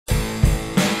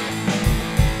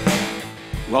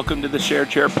Welcome to the Share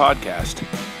Chair podcast,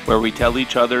 where we tell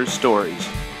each other stories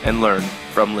and learn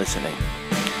from listening.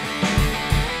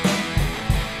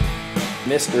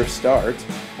 Mr. Start.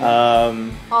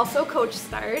 Also Coach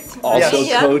Start. Also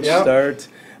Right? Coach Yep. Start.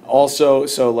 Also,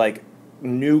 so like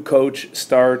new Coach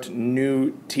Start,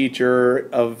 new teacher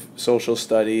of social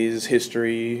studies,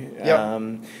 history,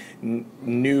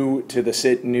 new to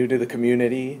the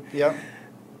community. Yep.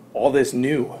 All this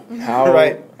new. How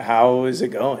Right. How is it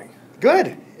going?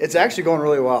 Good. It's actually going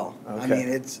really well. Okay. I mean,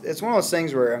 it's one of those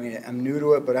things where I'm new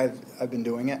to it, but I've been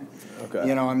doing it.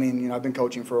 Okay. I've been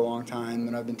coaching for a long time,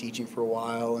 and I've been teaching for a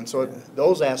while, and so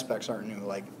those aspects aren't new.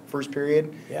 Like first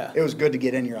period, it was good to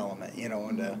get in your element,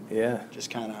 and to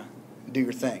just kind of do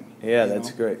your thing. Yeah,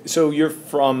 that's great. So you're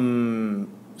from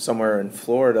somewhere in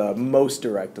Florida, most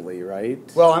directly, right?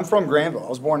 Well, I'm from Granville. I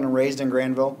was born and raised in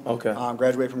Granville. Okay.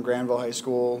 Graduated from Granville High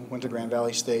School, went to Grand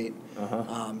Valley State.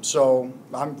 Uh-huh. So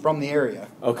I'm from the area.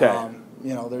 Okay.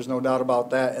 There's no doubt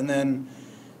about that. And then,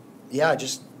 I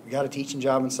just got a teaching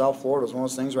job in South Florida. It was one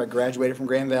of those things where I graduated from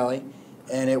Grand Valley,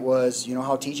 and it was,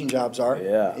 how teaching jobs are.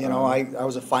 Yeah. I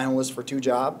was a finalist for 2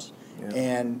 jobs,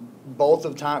 and both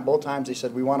times they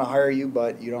said, we want to hire you,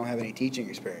 but you don't have any teaching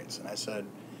experience. And I said,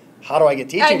 how do I get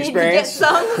teaching experience?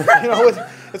 I need to get some.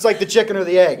 It's like the chicken or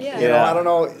the egg. Yeah. I don't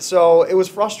know. So it was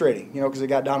frustrating, because it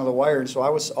got down to the wire. And so I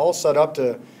was all set up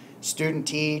to student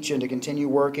teach and to continue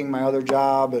working my other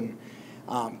job and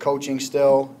coaching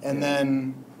still. And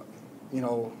then,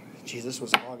 this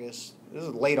was August. This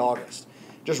is late August.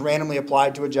 Just randomly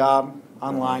applied to a job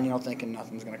online, thinking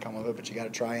nothing's going to come of it, but you got to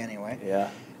try anyway.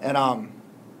 Yeah. And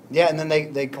and then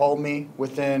they called me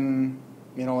within,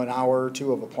 an hour or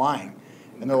 2 of applying.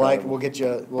 And they're like, we'll get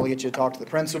you to talk to the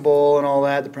principal and all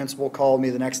that. The principal called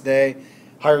me the next day,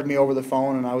 hired me over the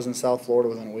phone, and I was in South Florida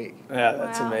within a week. Yeah,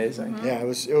 that's amazing. Yeah, it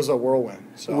was a whirlwind.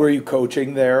 So. Were you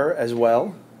coaching there as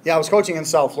well? Yeah, I was coaching in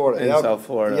South Florida. South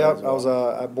Florida. Yep, as well. I was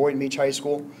at Boynton Beach High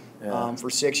School for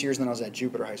 6 years, and then I was at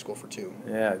Jupiter High School for 2.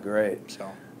 Yeah, great. So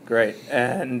Great.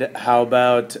 And how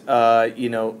about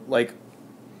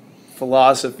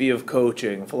philosophy of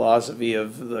coaching, philosophy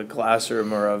of the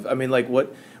classroom, or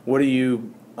what are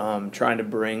you trying to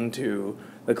bring to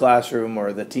the classroom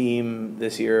or the team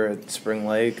this year at Spring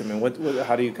Lake?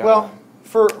 How do you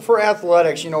for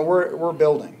athletics, we're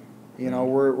building.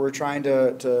 We're trying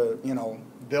to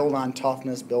build on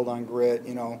toughness, build on grit.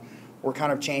 We're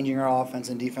kind of changing our offense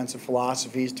and defensive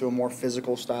philosophies to a more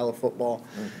physical style of football.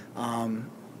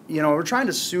 We're trying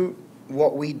to suit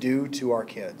what we do to our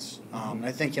kids. And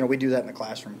I think, we do that in the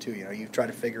classroom too. You try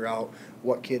to figure out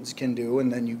what kids can do,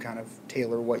 and then you kind of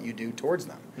tailor what you do towards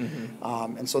them.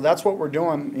 And so that's what we're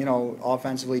doing,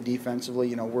 offensively,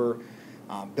 defensively. We're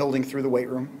building through the weight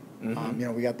room.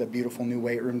 We got the beautiful new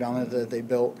weight room down there that they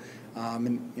built.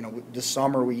 This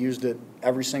summer we used it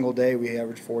every single day. We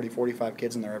averaged 40, 45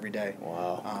 kids in there every day.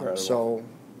 Wow, so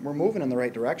we're moving in the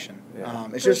right direction. Yeah.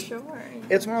 It's For just, sure.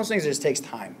 it's one of those things that just takes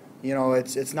time.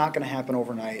 It's not going to happen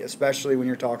overnight, especially when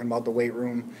you're talking about the weight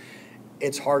room.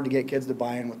 It's hard to get kids to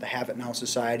buy in with the Have It Now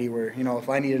society where, if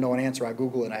I need to know an answer, I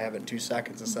Google it, I have it in 2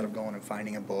 seconds instead of going and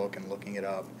finding a book and looking it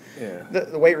up. Yeah.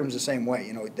 The weight room's the same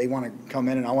way. They want to come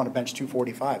in and I want to bench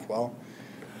 245. Well,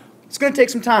 it's going to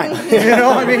take some time.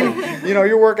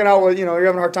 You're working out with, you're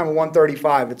having a hard time with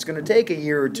 135. It's going to take a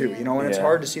year or 2, and it's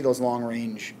hard to see those long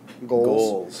range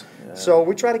goals. Yeah. So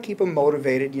we try to keep them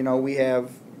motivated.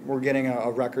 We're getting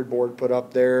a record board put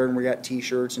up there, and we got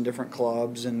T-shirts and different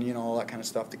clubs and all that kind of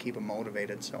stuff to keep them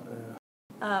motivated. So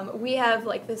we have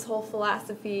this whole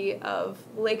philosophy of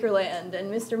Lakerland,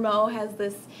 and Mr. Mo has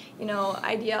this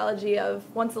ideology of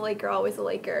once a Laker, always a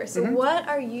Laker. So what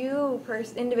are you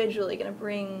individually going to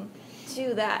bring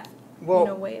to that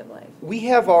way of life? We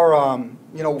have our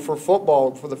for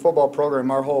the football program,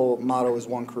 our whole motto is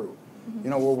one crew.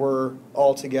 Where we're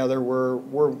all together, we're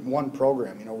one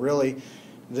program. Really.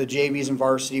 The JVs and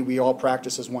varsity, we all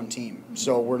practice as one team.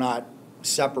 So we're not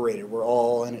separated. We're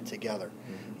all in it together.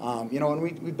 And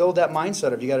we build that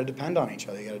mindset of you got to depend on each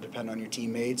other. You got to depend on your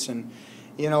teammates, and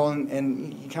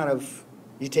and you kind of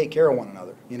you take care of one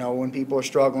another. When people are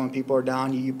struggling, people are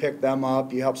down, you pick them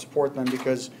up, you help support them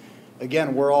because,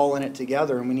 again, we're all in it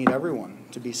together, and we need everyone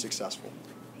to be successful.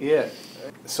 Yeah.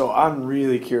 So I'm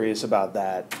really curious about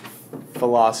that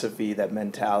philosophy, that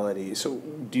mentality. So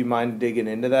do you mind digging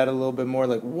into that a little bit more?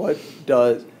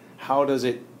 How does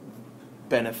it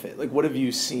benefit? What have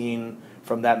you seen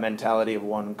from that mentality of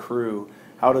one crew?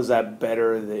 How does that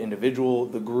better the individual,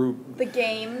 the group? The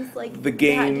games,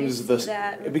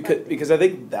 because I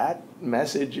think that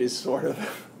message is sort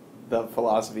of the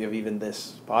philosophy of even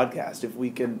this podcast. If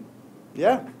we can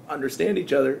Yeah. understand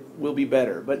each other, we'll be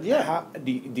better. But Yeah.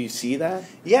 do you see that?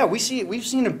 Yeah, we've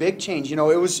seen a big change. You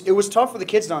know, it was tough for the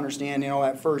kids to understand, you know,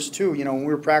 at first too. You know, when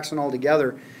we were practicing all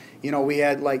together, you know, we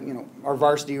had like, you know, our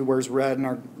varsity wears red and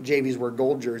our JVs wear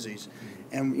gold jerseys.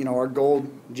 And, you know, our gold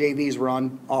JVs were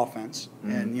on offense.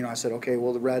 And, you know, I said, okay,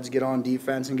 well, the Reds get on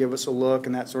defense and give us a look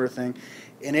and that sort of thing.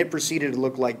 And it proceeded to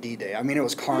look like D-Day. I mean, it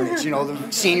was carnage. You know,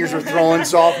 the seniors were throwing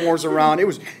sophomores around.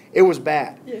 It was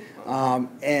bad.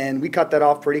 And we cut that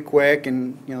off pretty quick.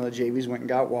 And, you know, the JVs went and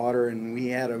got water. And we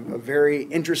had a very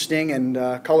interesting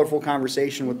and colorful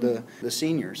conversation with the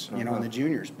seniors, you know, and the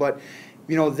juniors. But,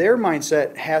 you know, their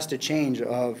mindset has to change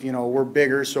of, you know, we're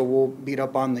bigger, so we'll beat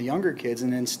up on the younger kids.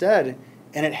 And instead,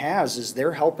 and it has, is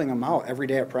they're helping them out every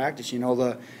day at practice. You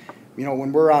know,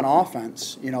 when we're on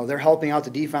offense, you know, they're helping out the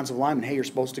defensive linemen. Hey, you're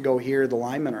supposed to go here. The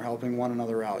linemen are helping one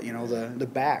another out. You know, the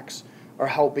backs are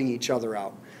helping each other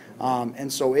out.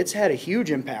 And so it's had a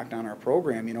huge impact on our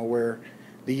program, you know, where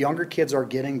the younger kids are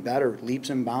getting better, leaps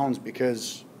and bounds,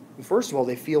 because, first of all,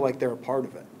 they feel like they're a part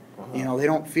of it. You know, they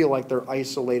don't feel like they're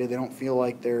isolated. They don't feel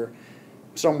like they're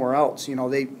somewhere else. You know,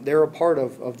 they're a part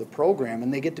of the program,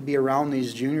 and they get to be around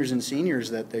these juniors and seniors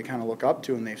that they kind of look up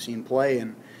to and they've seen play,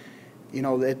 and you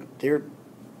know that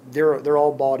they're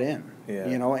all bought in. Yeah.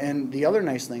 You know, and the other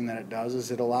nice thing that it does is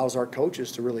it allows our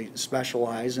coaches to really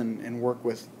specialize and work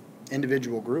with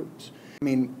individual groups. I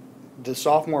mean, the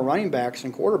sophomore running backs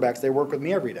and quarterbacks, they work with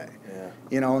me every day. Yeah.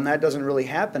 You know, and that doesn't really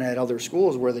happen at other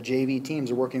schools where the JV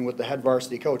teams are working with the head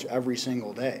varsity coach every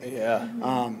single day. Yeah.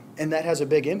 And that has a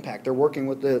big impact. They're working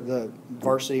with the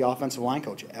varsity offensive line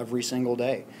coach every single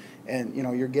day. And, you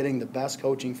know, you're getting the best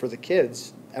coaching for the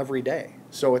kids every day.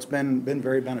 So it's been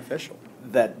very beneficial.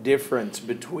 That difference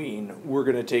between we're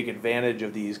going to take advantage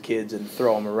of these kids and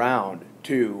throw them around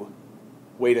to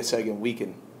wait a second, we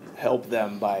can help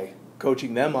them by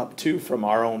coaching them up too from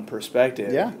our own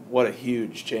perspective. Yeah. What a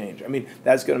huge change. I mean,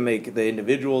 that's going to make the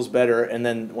individuals better, and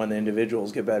then when the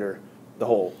individuals get better, the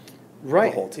whole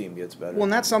team gets better. Well,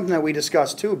 and that's something that we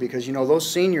discussed too, because, you know, those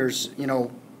seniors, you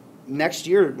know, next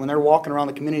year when they're walking around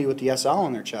the community with the SL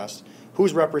on their chest,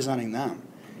 who's representing them?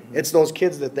 It's those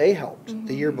kids that they helped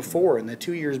the year before and the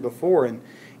 2 years before, and,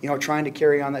 you know, trying to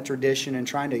carry on that tradition and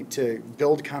trying to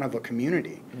build kind of a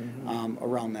community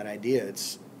around that idea.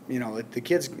 It's, you know, the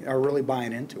kids are really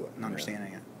buying into it and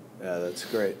understanding it. Yeah, that's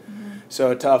great.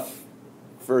 So a tough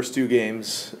first two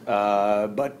games,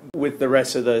 but with the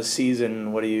rest of the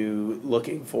season, what are you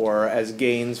looking for as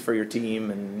gains for your team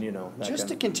and, you know, that Just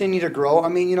to kind continue to grow. I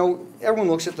mean, you know, everyone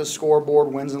looks at the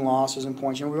scoreboard, wins and losses and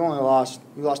points. You know,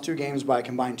 we lost 2 games by a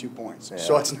combined 2 points. Yeah.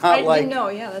 So it's not I like, didn't know,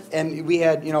 yeah, that's. and we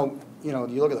had, you know, you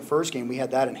look at the first game, we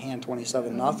had that in hand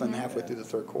 27-0 halfway through the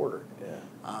third quarter. Yeah.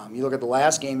 You look at the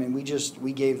last game, and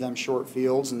we gave them short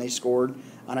fields, and they scored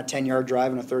on a 10-yard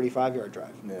drive and a 35-yard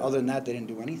drive. Yeah. Other than that, they didn't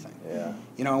do anything. Yeah.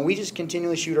 You know, and we just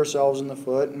continually shoot ourselves in the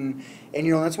foot, and you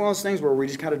know, that's one of those things where we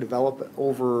just kind of develop it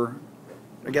over,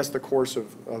 I guess, the course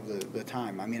of the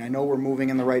time. I mean, I know we're moving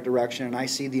in the right direction, and I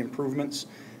see the improvements.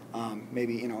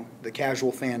 Maybe, you know, the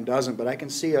casual fan doesn't, but I can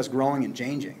see us growing and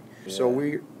changing. So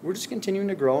Yeah. we're just continuing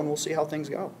to grow, and we'll see how things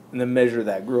go. And then measure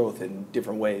that growth in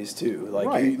different ways too. Like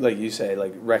Right. like you say,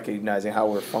 like recognizing how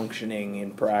we're functioning in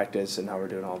practice and how we're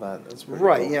doing all that. That's pretty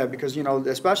Right, cool. yeah, because, you know,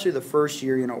 especially the first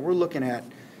year, you know, we're looking at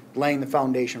laying the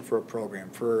foundation for a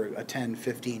program for a 10,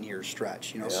 15-year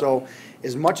stretch, you know. Yeah. So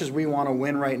as much as we want to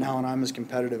win right now, and I'm as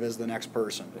competitive as the next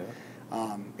person,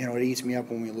 you know, it eats me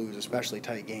up when we lose, especially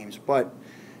tight games. But,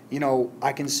 you know,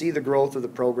 I can see the growth of the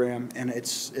program, and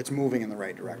it's moving in the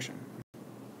right direction.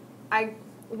 I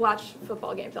watch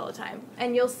football games all the time,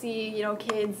 and you'll see, you know,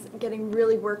 kids getting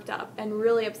really worked up and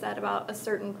really upset about a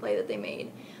certain play that they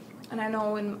made. And I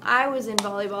know when I was in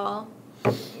volleyball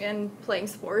and playing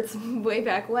sports way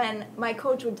back when, my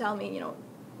coach would tell me, you know,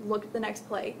 look at the next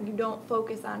play. You don't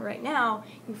focus on right now,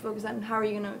 you focus on how are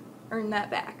you going to earn that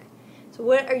back. So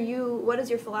what is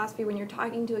your philosophy when you're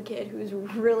talking to a kid who's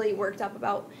really worked up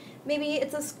about, maybe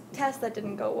it's a test that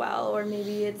didn't go well, or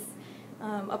maybe it's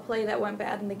a play that went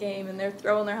bad in the game and they're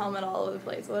throwing their helmet all over the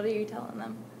place? What are you telling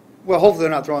them? Well, hopefully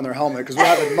they're not throwing their helmet, because we'll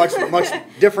have a much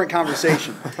different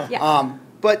conversation. Yeah.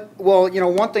 But, well, you know,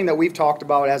 one thing that we've talked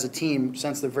about as a team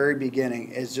since the very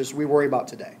beginning is just we worry about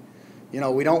today. You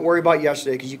know, we don't worry about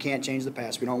yesterday because you can't change the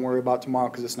past. We don't worry about tomorrow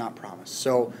because it's not promised.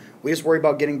 So we just worry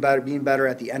about getting better, being better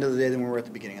at the end of the day than we were at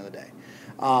the beginning of the day.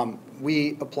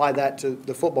 We apply that to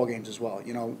the football games as well.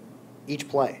 You know, each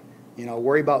play. You know,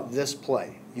 worry about this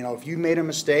play. You know, if you made a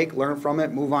mistake, learn from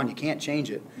it, move on. You can't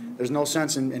change it. There's no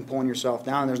sense in pulling yourself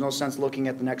down. There's no sense looking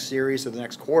at the next series or the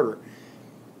next quarter.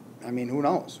 I mean, who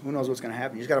knows? Who knows what's going to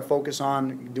happen? You just got to focus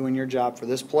on doing your job for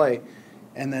this play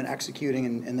and then executing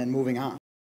and then moving on.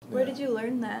 Where did you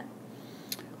learn that?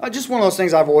 Just one of those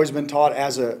things I've always been taught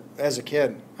as a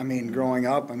kid. I mean, growing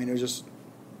up, I mean, it was just,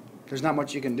 there's not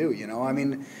much you can do, you know. I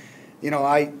mean, you know,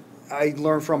 I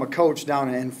learned from a coach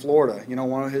down in Florida, you know,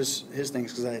 one of his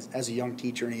things, because as a young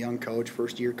teacher and a young coach,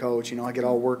 first-year coach, you know, I get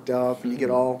all worked up and you get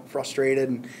all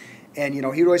frustrated, and you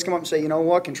know, he would always come up and say, you know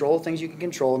what, control the things you can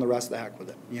control and the rest of the heck with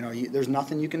it. You know, there's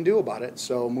nothing you can do about it,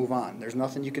 so move on. There's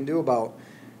nothing you can do about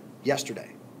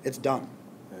yesterday. It's done.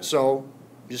 Yeah. So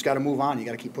you just got to move on. You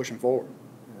got to keep pushing forward.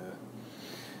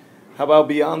 How about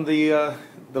beyond the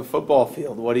football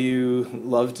field? What do you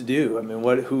love to do? I mean,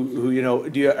 who you know?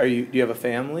 Do you have a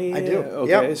family? I do.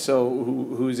 Okay, Yep. So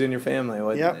who's in your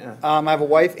family? Yep. Yeah. I have a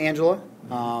wife, Angela.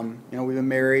 You know, we've been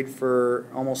married for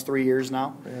almost 3 years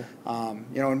now. Yeah.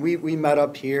 You know, and we met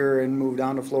up here and moved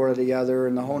down to Florida together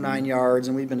and the whole 9 yards,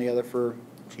 and we've been together for,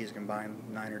 combined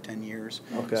 9 or 10 years.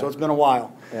 Okay. So it's been a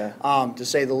while, Yeah. to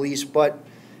say the least. But,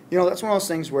 you know, that's one of those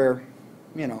things where,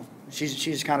 you know,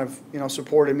 she's kind of, you know,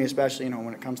 supported me, especially, you know,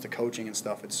 when it comes to coaching and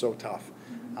stuff. It's so tough.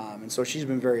 And so she's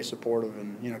been very supportive,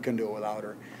 and, you know, couldn't do it without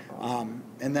her.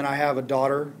 And then I have a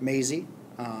daughter, Maisie.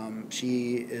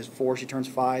 She is 4. She turns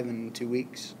 5 in 2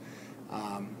 weeks.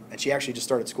 And she actually just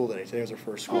started school today. Today was her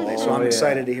first school day. So I'm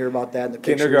excited to hear about that. And the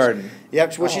Kindergarten.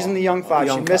 Yep. Well, she's in the young 5.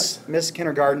 Young She missed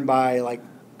kindergarten by like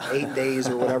 8 days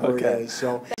or whatever it is.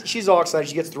 So she's all excited.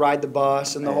 She gets to ride the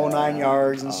bus and the whole 9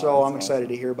 yards. And so I'm excited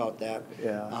to hear about that.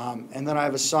 Yeah. And then I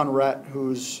have a son, Rhett,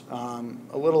 who's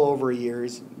a little over a year.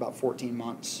 He's about 14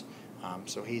 months.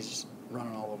 So he's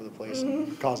running all over the place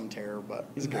and causing terror, but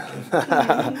he's a good kid.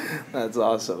 That's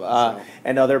awesome.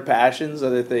 And other passions,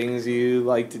 other things you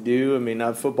like to do? I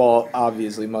mean, football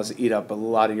obviously must eat up a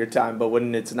lot of your time, but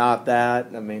when it's not that,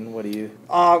 I mean, what do you?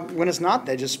 When it's not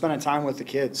that, just spending time with the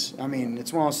kids. I mean,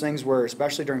 it's one of those things where,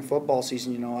 especially during football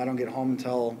season, you know, I don't get home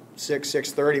until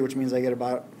 6:30, which means I get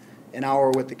about an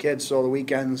hour with the kids. So the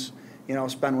weekends, you know,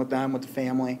 spend with them, with the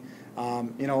family.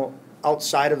 You know,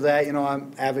 outside of that, you know, I'm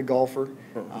an avid golfer.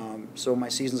 So my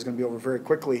season's going to be over very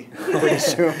quickly, pretty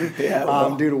soon,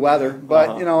 due to weather.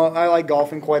 But, you know, I like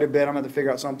golfing quite a bit. I'm going to have to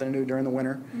figure out something to do during the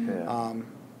winter. Yeah.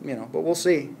 You know, but we'll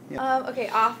see. Yeah. Okay,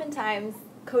 oftentimes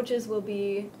coaches will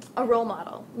be a role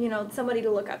model, you know, somebody to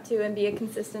look up to and be a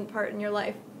consistent part in your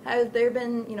life. Have there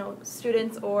been, you know,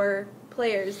 students or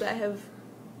players that have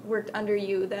worked under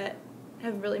you that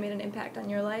have really made an impact on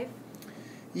your life?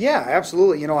 Yeah,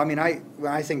 absolutely. You know, I mean,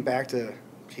 when I think back to,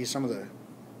 some of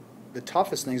the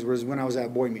toughest things was when I was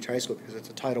at Boynton Beach High School, because it's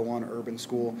a Title I urban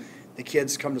school. The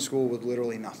kids come to school with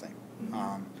literally nothing.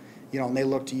 You know, and they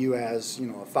look to you as, you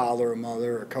know, a father, a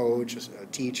mother, a coach, a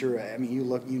teacher. I mean,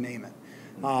 you name it.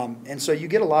 And so you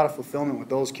get a lot of fulfillment with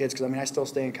those kids, because, I mean, I still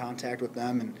stay in contact with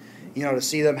them, and, you know, to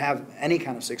see them have any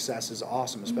kind of success is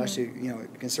awesome, especially, you know,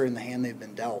 considering the hand they've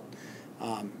been dealt.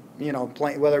 You know,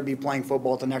 whether it be playing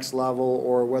football at the next level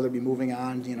or whether it be moving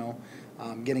on, you know,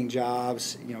 getting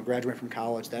jobs, you know, graduating from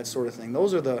college, that sort of thing.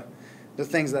 Those are the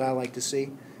things that I like to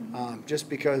see, just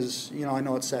because, you know, I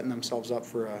know it's setting themselves up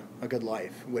for a good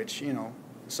life, which, you know,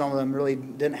 some of them really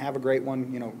didn't have a great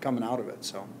one, you know, coming out of it.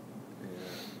 So.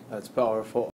 That's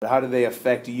powerful. How do they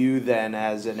affect you then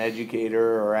as an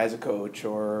educator or as a coach,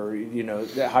 or, you know,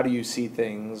 how do you see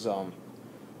things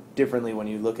differently when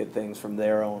you look at things from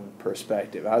their own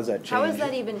perspective? How does that change? How is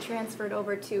that even transferred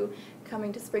over to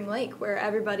coming to Spring Lake, where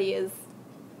everybody is,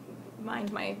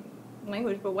 mind my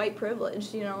language, but white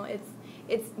privileged? You know,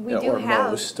 we do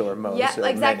have most. Yeah, or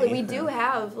exactly. many. We do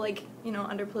have, like, you know,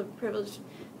 underprivileged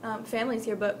families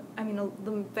here, but I mean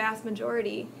the vast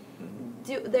majority.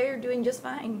 They're doing just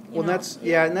fine. Well, and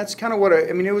that's kind of what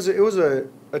I mean. It was a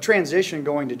transition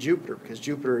going to Jupiter, because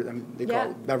Jupiter, I mean, they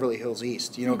call it Beverly Hills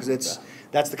East, you know, because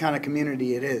that's the kind of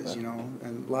community it is, you know,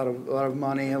 and a lot of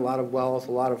money, a lot of wealth,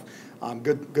 a lot of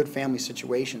good family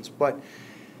situations. But,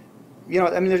 you know,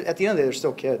 I mean, at the end of the day, they're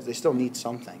still kids. They still need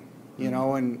something, you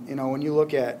know, and, you know, when you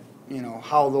look at, you know,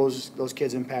 how those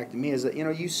kids impacted me, is that, you know,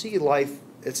 you see life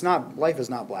is not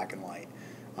black and white.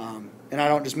 And I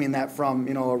don't just mean that from,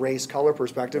 you know, a race, color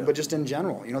perspective, but just in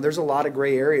general. You know, there's a lot of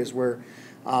gray areas where,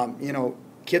 you know,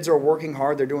 kids are working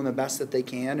hard, they're doing the best that they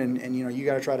can, and you know, you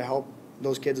got to try to help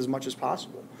those kids as much as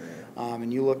possible.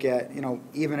 And you look at, you know,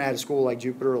 even at a school like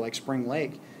Jupiter or like Spring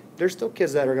Lake, there's still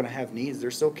kids that are going to have needs.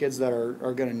 There's still kids that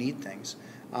are going to need things.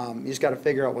 You just got to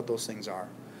figure out what those things are.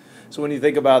 So when you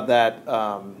think about that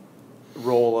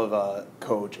role of a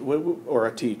coach or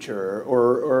a teacher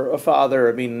or a father,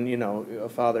 I mean, you know, a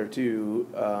father too,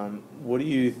 what do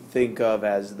you think of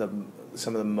as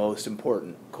some of the most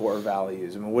important core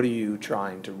values? I mean, what are you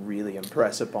trying to really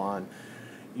impress upon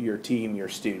your team, your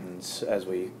students, as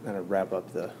we kind of wrap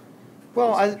up the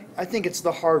Well, I think it's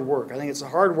the hard work. I think it's the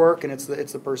hard work and it's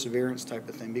the perseverance type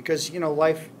of thing, because, you know,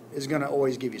 life is going to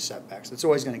always give you setbacks. It's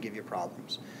always going to give you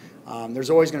problems. There's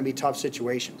always going to be tough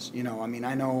situations. You know, I mean,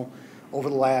 I know over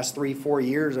the last 3-4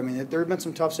 years, I mean, there have been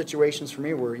some tough situations for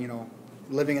me where, you know,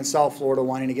 living in South Florida,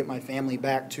 wanting to get my family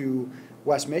back to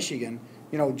West Michigan,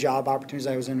 you know, job opportunities.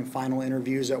 I was in final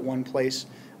interviews at one place,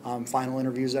 final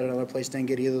interviews at another place, didn't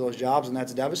get either of those jobs, and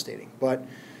that's devastating. But,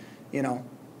 you know,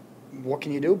 what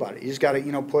can you do about it? You just got to,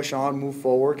 you know, push on, move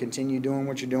forward, continue doing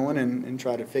what you're doing, and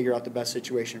try to figure out the best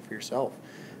situation for yourself.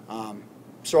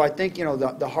 So I think, you know,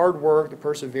 the hard work, the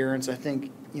perseverance, I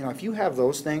think, you know, if you have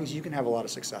those things, you can have a lot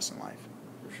of success in life.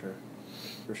 For sure.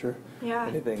 For sure. Yeah.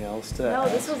 Anything else to No,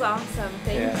 add? this was awesome.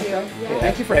 Thank Yeah. you. Yeah.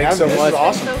 Thank you for Thanks having me. so This much.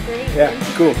 was It's awesome. been so great. Yeah, Thank you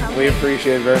for cool. coming. We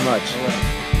appreciate it very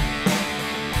much.